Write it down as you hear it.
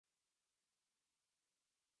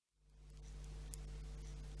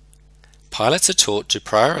Pilots are taught to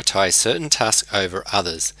prioritize certain tasks over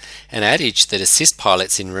others. An adage that assists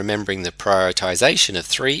pilots in remembering the prioritization of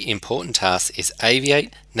three important tasks is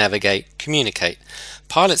aviate, navigate, communicate.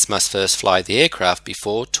 Pilots must first fly the aircraft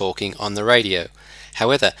before talking on the radio.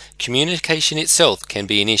 However, communication itself can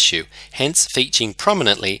be an issue, hence featuring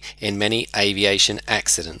prominently in many aviation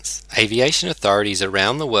accidents. Aviation authorities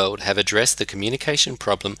around the world have addressed the communication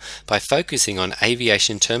problem by focusing on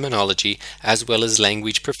aviation terminology as well as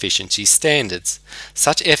language proficiency standards.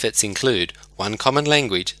 Such efforts include one common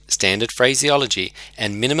language, standard phraseology,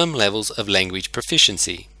 and minimum levels of language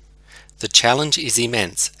proficiency. The challenge is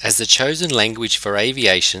immense, as the chosen language for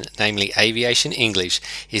aviation, namely Aviation English,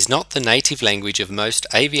 is not the native language of most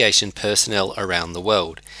aviation personnel around the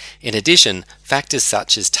world. In addition, factors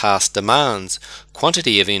such as task demands,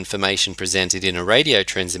 quantity of information presented in a radio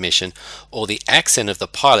transmission, or the accent of the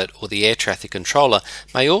pilot or the air traffic controller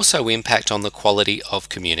may also impact on the quality of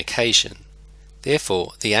communication.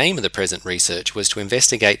 Therefore, the aim of the present research was to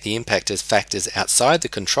investigate the impact of factors outside the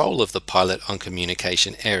control of the pilot on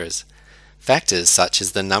communication errors. Factors such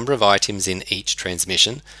as the number of items in each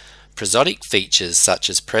transmission, prosodic features such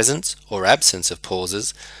as presence or absence of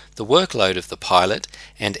pauses, the workload of the pilot,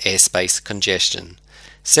 and airspace congestion.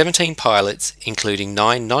 17 pilots, including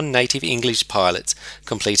 9 non-native English pilots,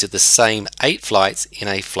 completed the same 8 flights in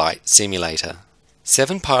a flight simulator.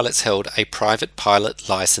 7 pilots held a private pilot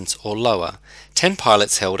license or lower. 10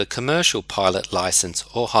 pilots held a commercial pilot license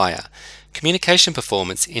or higher. Communication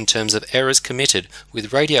performance in terms of errors committed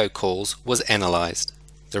with radio calls was analysed.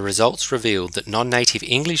 The results revealed that non-native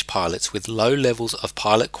English pilots with low levels of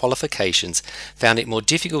pilot qualifications found it more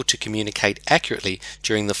difficult to communicate accurately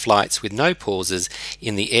during the flights with no pauses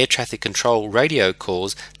in the air traffic control radio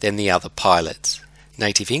calls than the other pilots.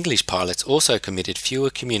 Native English pilots also committed fewer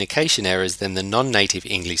communication errors than the non-native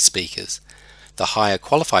English speakers. The higher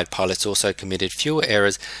qualified pilots also committed fewer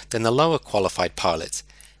errors than the lower qualified pilots.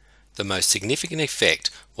 The most significant effect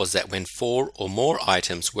was that when 4 or more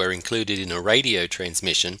items were included in a radio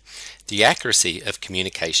transmission, the accuracy of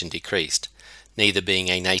communication decreased. Neither being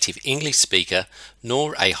a native English speaker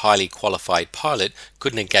nor a highly qualified pilot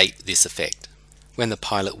could negate this effect. When the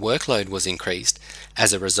pilot workload was increased,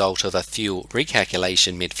 as a result of a fuel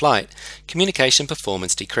recalculation mid-flight, communication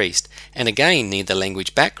performance decreased, and again neither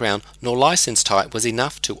language background nor license type was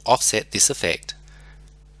enough to offset this effect.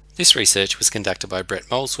 This research was conducted by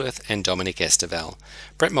Brett Molesworth and Dominique Estival.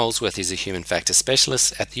 Brett Molesworth is a human factor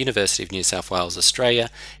specialist at the University of New South Wales, Australia,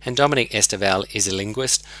 and Dominique Estival is a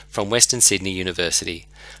linguist from Western Sydney University.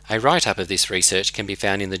 A write-up of this research can be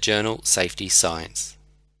found in the journal Safety Science.